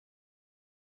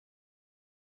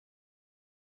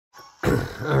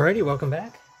Alrighty, welcome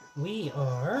back. We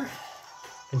are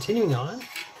continuing on.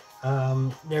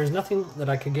 There's nothing that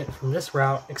I could get from this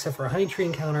route except for a honey tree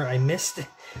encounter I missed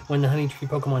when the honey tree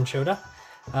Pokemon showed up.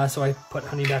 So I put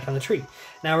honey back on the tree.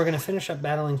 Now we're going to finish up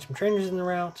battling some trainers in the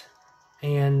route,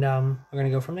 and we're going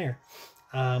to go from there.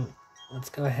 Let's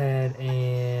go ahead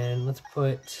and let's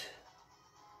put...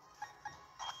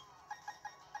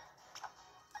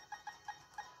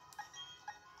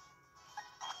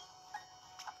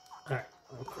 Alright,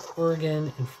 I'll put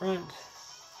Oregon in front.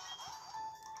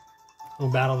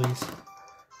 We'll battle these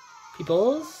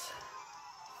peoples.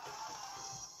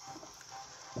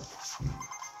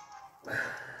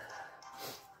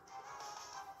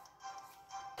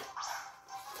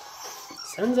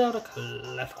 Sends out a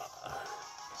Cleffa.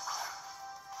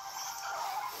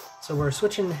 So we're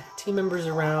switching team members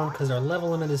around because our level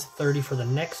limit is 30 for the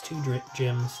next two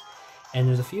gyms. And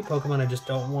there's a few Pokemon I just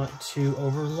don't want to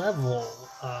over-level.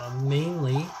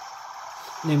 Mainly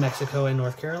New Mexico and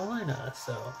North Carolina.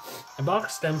 So I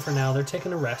boxed them for now. They're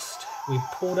taking a rest. We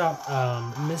pulled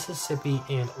out Mississippi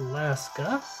and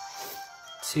Alaska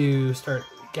to start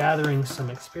gathering some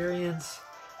experience.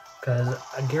 Because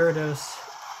a Gyarados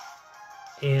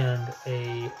and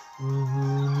a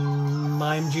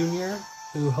Mime Jr.,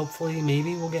 who hopefully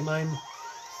maybe will get Mime,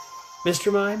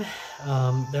 Mr. Mime,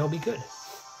 that'll be good.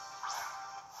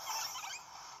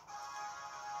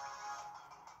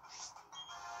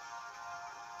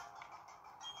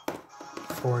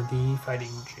 For the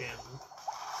fighting gym.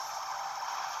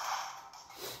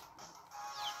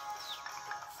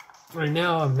 Right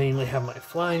now I mainly have my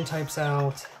flying types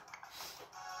out.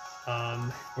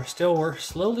 We're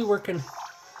slowly working.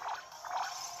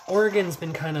 Oregon's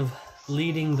been kind of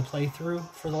leading the playthrough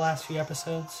for the last few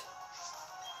episodes.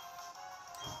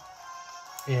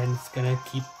 And it's gonna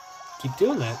keep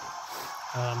doing that.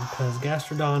 Because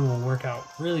Gastrodon will work out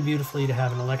really beautifully to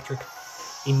have an electric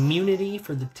immunity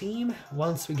for the team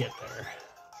once we get there.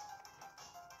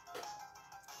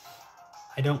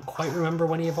 I don't quite remember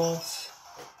when he evolves,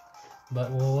 but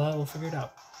we'll figure it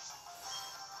out.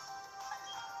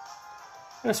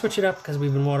 I'm gonna switch it up because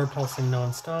we've been water pulsing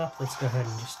non-stop. Let's go ahead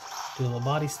and just do a little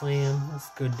body slam.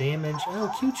 That's good damage.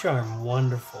 Oh, Q-Charm,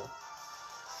 wonderful.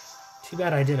 Too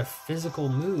bad I did a physical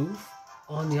move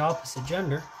on the opposite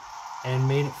gender and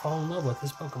made it fall in love with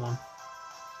this Pokemon.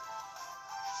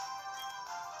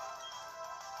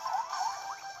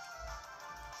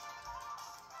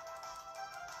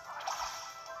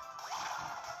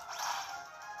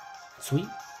 Sweet,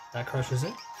 that crushes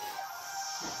it.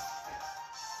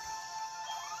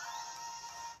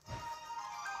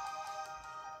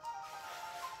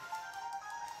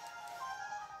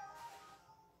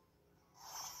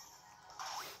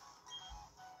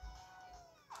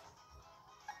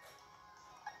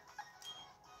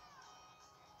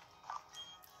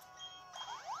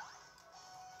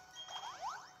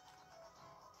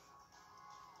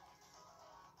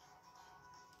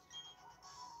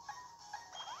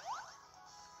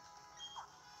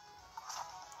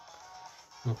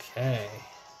 Okay,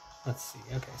 let's see.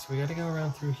 Okay, so we got to go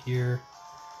around through here.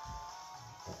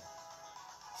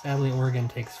 Sadly, Oregon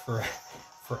takes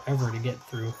forever to get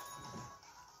through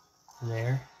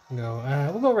there.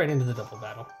 We'll go right into the double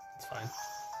battle. It's fine.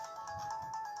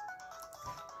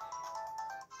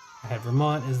 I had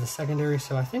Vermont as the secondary,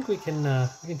 so I think we can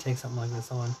take something like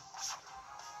this on.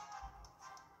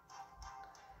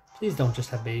 Please don't just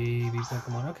have baby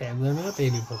Pokemon. Okay, they're not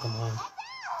baby Pokemon.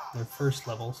 They're first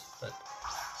levels, but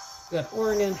we got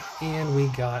Oregon and we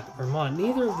got Vermont.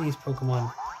 Neither of these Pokemon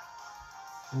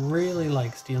really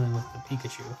likes dealing with the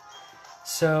Pikachu.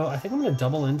 So I think I'm going to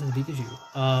double into the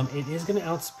Pikachu. It is going to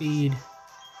outspeed...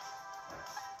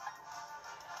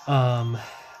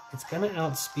 it's going to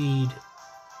outspeed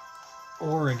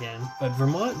Oregon, but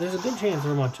Vermont, there's a good chance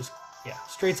Vermont just,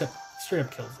 straight up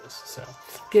kills this. So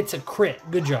gets a crit.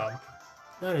 Good job.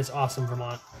 That is awesome,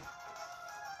 Vermont.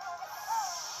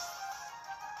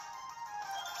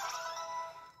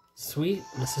 Sweet.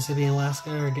 Mississippi and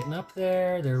Alaska are getting up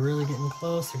there. They're really getting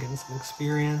close. They're getting some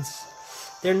experience.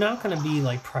 They're not going to be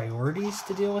like priorities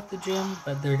to deal with the gym,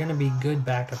 but they're going to be good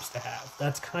backups to have.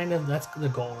 That's the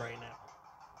goal right now.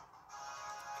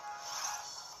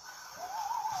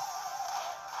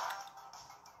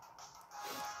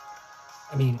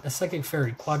 I mean, a Psychic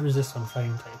Fairy, quad resist on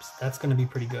fighting types. That's going to be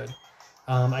pretty good.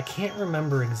 I can't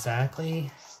remember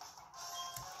exactly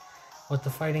what the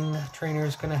fighting trainer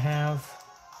is going to have.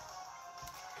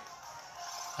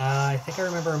 I think I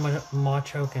remember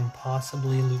Machoke and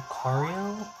possibly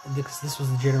Lucario, because this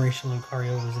was the generation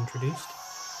Lucario was introduced.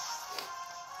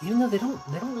 Even though they don't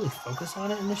really focus on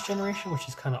it in this generation, which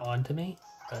is kind of odd to me,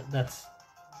 but that's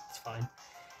fine.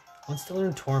 Wants to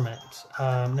learn Torment.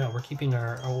 No, we're keeping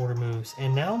our older moves.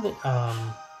 And now that,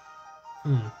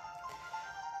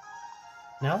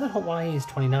 now that Hawaii is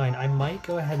 29, I might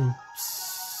go ahead and...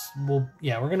 Well,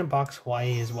 yeah, we're going to box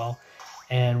Hawaii as well.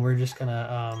 And we're just going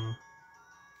to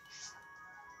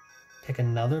pick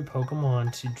another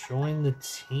Pokemon to join the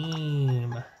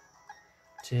team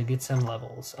to get some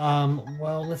levels.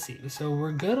 Well, let's see. So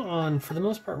we're good on, for the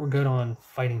most part, we're good on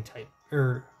fighting type,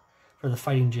 or for the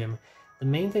fighting gym. The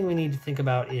main thing we need to think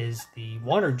about is the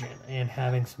water gym and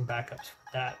having some backups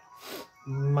for that.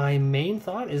 My main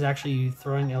thought is actually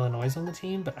throwing Illinois on the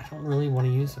team, but I don't really want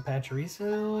to use the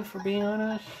Pachirisu, if we're being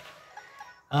honest.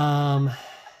 I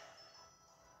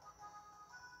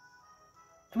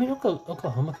mean,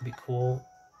 Oklahoma could be cool.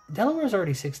 Delaware's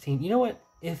already 16. You know what?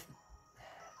 If...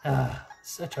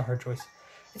 such a hard choice.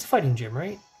 It's a fighting gym,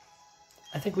 right?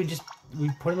 I think we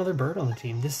put another bird on the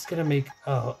team. This is going to make...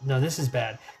 Oh, no, this is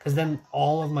bad. Because then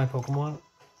all of my Pokemon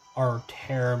are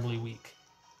terribly weak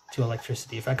to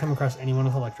electricity. If I come across anyone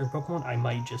with electric Pokemon, I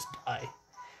might just die.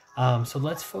 So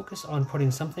let's focus on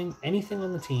putting anything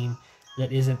on the team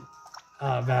that isn't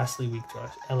vastly weak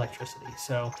to electricity.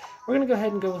 So we're going to go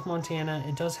ahead and go with Montana.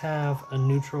 It does have a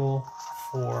neutral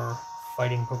for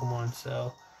fighting Pokemon,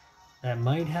 so that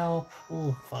might help.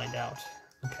 We'll find out.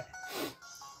 Okay.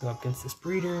 Go up against this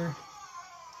breeder.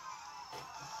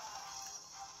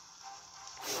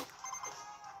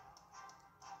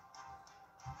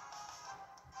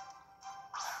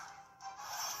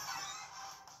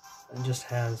 It just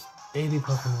has baby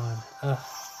Pokemon. Ugh.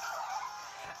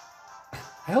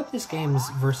 I hope this game's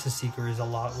Versus Seeker is a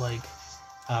lot like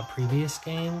previous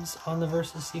games on the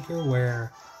Versus Seeker,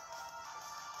 where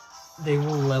they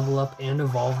will level up and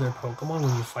evolve their Pokemon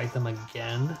when you fight them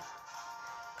again.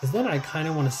 Because then I kind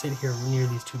of want to sit here near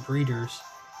these two breeders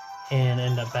and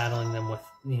end up battling them with,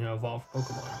 evolved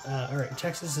Pokemon. Alright,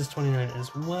 Texas is 29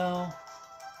 as well.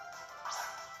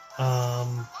 I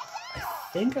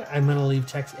think I'm going to leave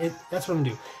Texas... That's what I'm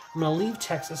going to do. I'm going to leave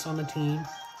Texas on the team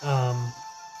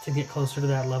to get closer to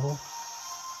that level.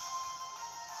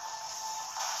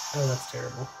 Oh, that's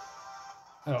terrible.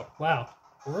 Oh, wow.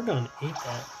 Oregon ate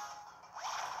that.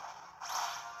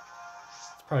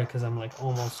 It's probably because I'm like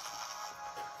almost...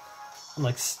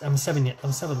 I'm 7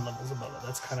 levels above it.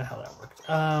 That's kind of how that worked.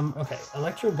 Okay,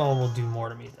 Electro Ball will do more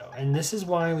to me though, and this is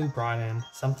why we brought in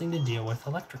something to deal with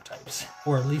electric types,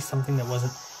 or at least something that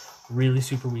wasn't really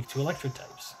super weak to electric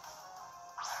types.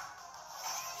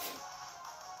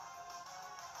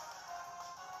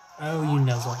 Oh, you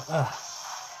Nuzzle. Ugh.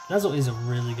 Nuzzle is a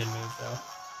really good move though.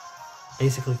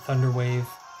 Basically Thunder Wave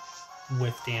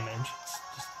with damage. It's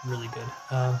just really good.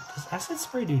 Does Acid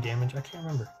Spray do damage? I can't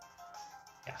remember.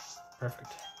 Yeah.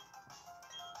 Perfect.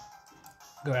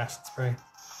 Go Acid Spray.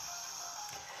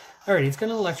 Alright, it's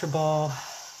gonna Electro Ball.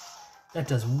 That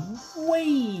does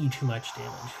way too much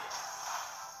damage.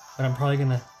 But I'm probably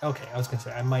gonna... Okay, I was gonna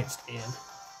say, I might stay in.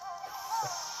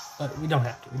 But we don't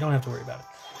have to. We don't have to worry about it.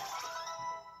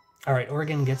 Alright,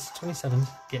 Oregon gets 27.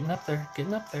 Getting up there.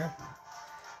 Getting up there.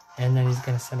 And then he's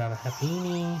gonna send out a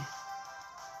Happiny.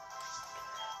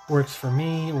 Works for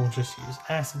me. We'll just use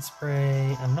Acid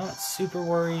Spray. I'm not super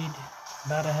worried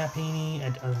about a Happiny. I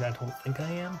don't think I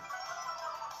am.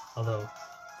 Although,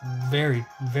 very,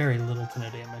 very little to no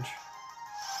damage.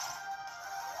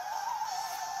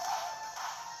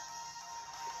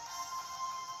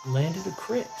 Landed a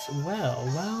crit. Well,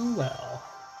 well, well.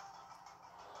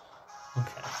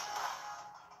 Okay.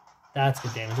 That's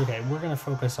good damage. Okay, we're going to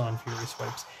focus on Fury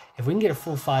Swipes. If we can get a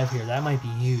full 5 here, that might be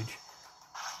huge.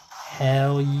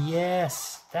 Hell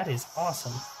yes! That is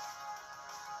awesome.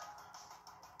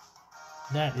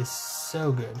 That is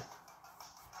so good.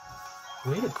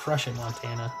 Way to crush it,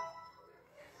 Montana.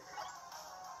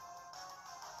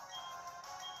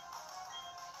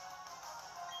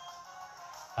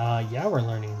 Yeah, we're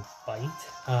learning Bite.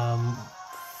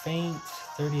 Faint,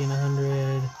 30 and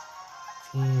 100.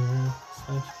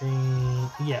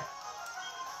 Sunscreen. Yeah.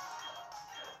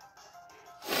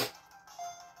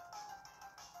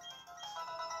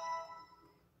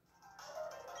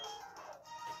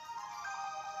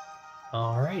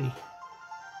 Alrighty.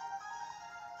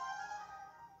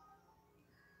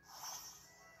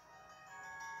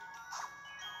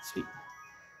 Sweet.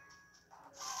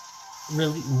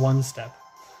 Really, one step.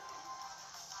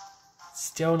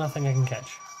 Still nothing I can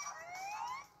catch.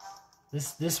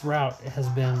 This route has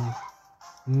been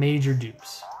major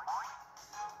dupes.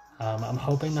 I'm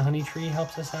hoping the honey tree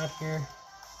helps us out here,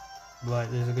 but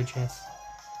there's a good chance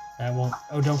that won't.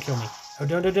 Oh, don't kill me. Oh,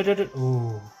 don't.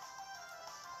 Ooh.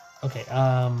 Okay.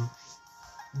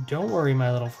 Don't worry,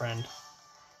 my little friend.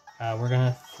 We're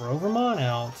gonna throw Vermont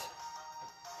out,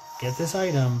 get this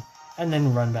item, and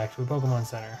then run back to a Pokemon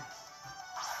Center.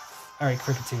 Alright,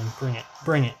 Kricketune, bring it.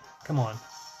 Bring it. Come on.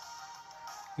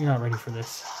 You're not ready for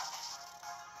this.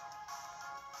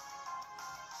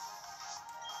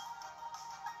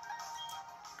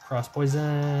 Cross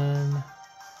Poison.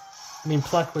 I mean,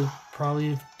 Pluck would probably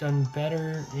have done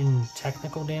better in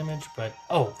technical damage, but...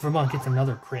 Oh, Vermont gets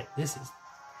another crit.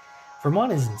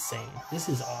 Vermont is insane. This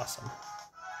is awesome.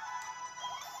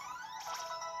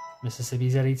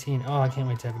 Mississippi's at 18. Oh, I can't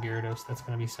wait to have a Gyarados. That's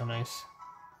going to be so nice.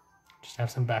 Just have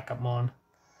some backup Mon.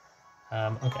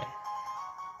 Okay.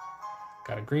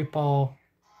 Got a Great Ball.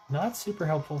 Not super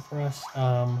helpful for us.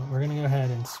 We're going to go ahead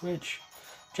and switch.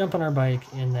 Jump on our bike,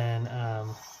 and then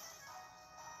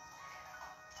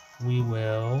we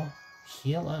will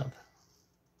heal up.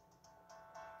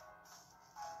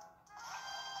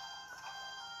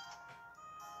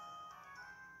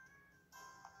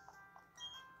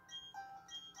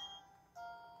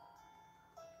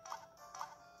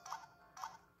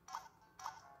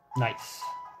 Nice.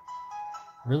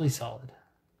 Really solid.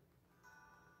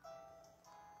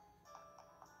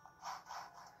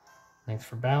 Thanks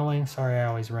for bowing. Sorry I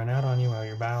always run out on you while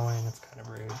you're bowing. It's kind of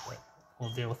rude, but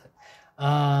we'll deal with it.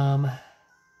 I'm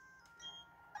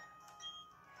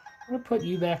going to put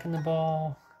you back in the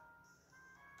ball.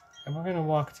 And we're going to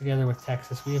walk together with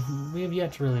Texas. We have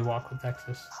yet to really walk with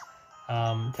Texas.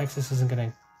 Texas isn't going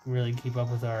to really keep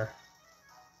up with our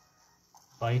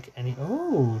bike any...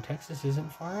 Oh, Texas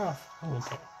isn't far off. Oh,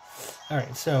 okay.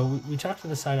 Alright, so we talked to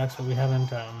the Psyducks, but we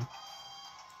haven't gone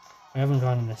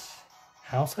in this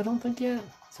house, I don't think, yet.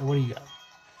 So what do you got?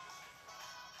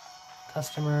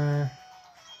 Customer...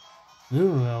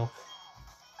 Moo Milk.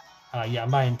 Yeah,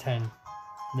 I'm buying 10.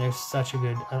 They're such a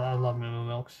good... I love Moo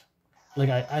Milks. Like,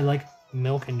 I like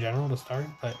milk in general to start,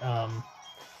 but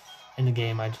in the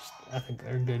game, I think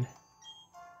they're good.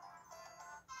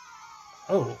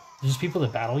 Oh, there's people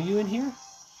that battle you in here?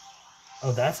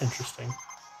 Oh, that's interesting.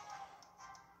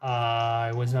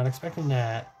 I was not expecting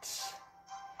that.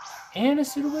 And a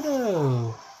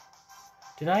Sudowoodo!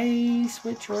 Did I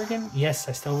switch Oregon? Yes,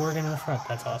 I still Oregon in the front.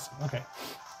 That's awesome. Okay.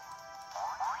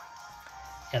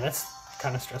 Yeah, that's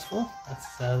kind of stressful.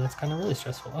 That's kind of really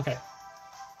stressful. Okay.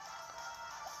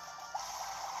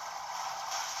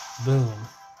 Boom.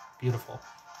 Beautiful.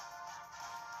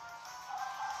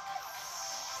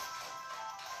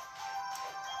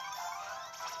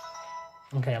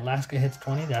 Okay, Alaska hits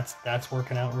 20. That's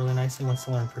working out really nicely. Wants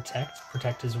to learn Protect.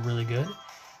 Protect is really good.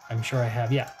 I'm sure I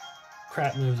have, yeah,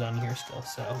 crap moves on here still,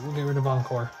 so we'll get rid of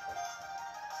Encore.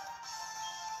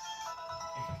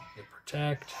 Get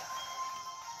Protect.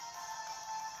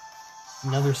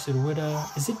 Another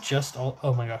Sudowoodo. Is it just all...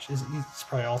 Oh my gosh, it's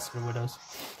probably all Sudowoodos.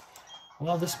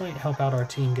 Well, this might help out our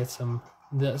team get some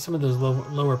of those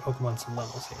lower Pokemon some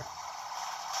levels here.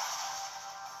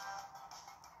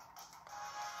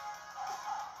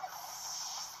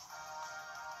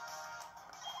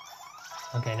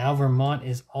 Okay, now Vermont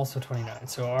is also 29,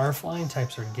 so our flying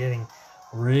types are getting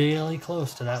really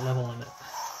close to that level limit.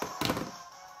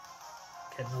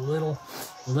 Getting a little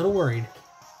worried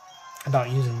about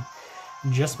using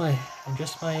just my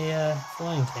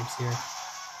flying types here,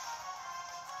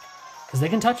 because they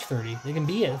can touch 30. They can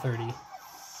be at 30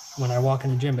 when I walk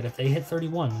in the gym, but if they hit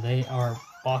 31, they are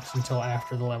boxed until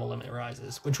after the level limit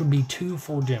rises, which would be 2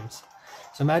 full gyms.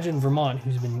 So imagine Vermont,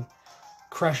 who's been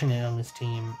crushing it on this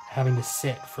team, having to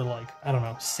sit for like, I don't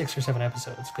know, 6 or 7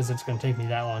 episodes, because it's going to take me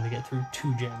that long to get through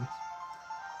 2 gyms.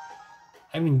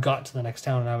 I haven't even got to the next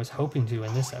town, and I was hoping to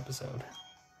in this episode.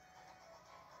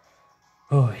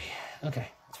 Oh, okay,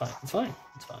 it's fine, it's fine,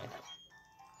 it's fine.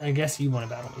 I guess you want to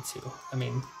battle me too. I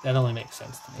mean, that only makes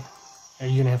sense to me. Are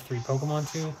you going to have 3 Pokemon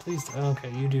too? Please do.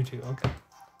 Okay, you do too, okay.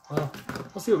 Well,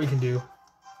 we'll see what we can do.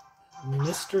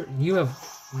 You have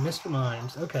Mr.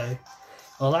 Mimes, okay.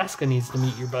 Alaska needs to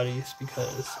meet your buddies,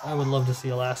 because I would love to see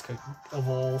Alaska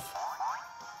evolve.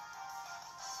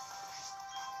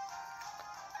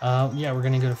 Yeah, we're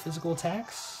going to go to physical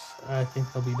attacks. I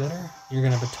think they'll be better. You're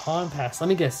going to baton pass. Let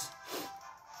me guess.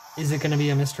 Is it going to be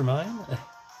a Mr. Mime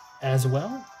as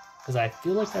well? Because I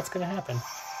feel like that's going to happen.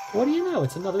 What do you know?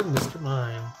 It's another Mr.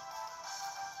 Mime.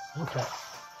 Okay.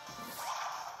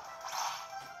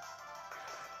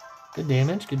 Good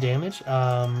damage, good damage.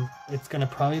 It's gonna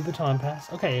probably baton pass.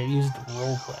 Okay, it used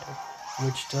roleplay,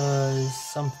 which does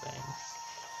something.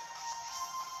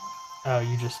 Oh,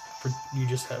 you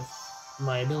just have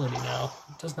my ability now.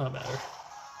 It does not matter.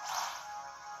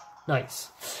 Nice.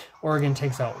 Oregon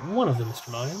takes out one of the Mr.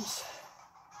 Mimes.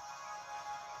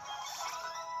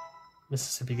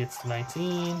 Mississippi gets to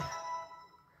 19.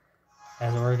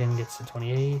 as Oregon gets to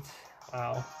 28.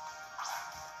 Wow.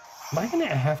 Am I going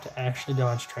to have to actually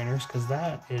dodge trainers? Because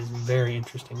that is very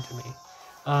interesting to me.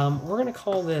 We're going to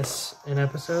call this an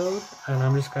episode, and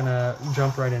I'm just going to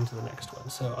jump right into the next one.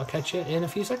 So I'll catch you in a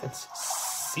few seconds.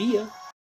 See ya!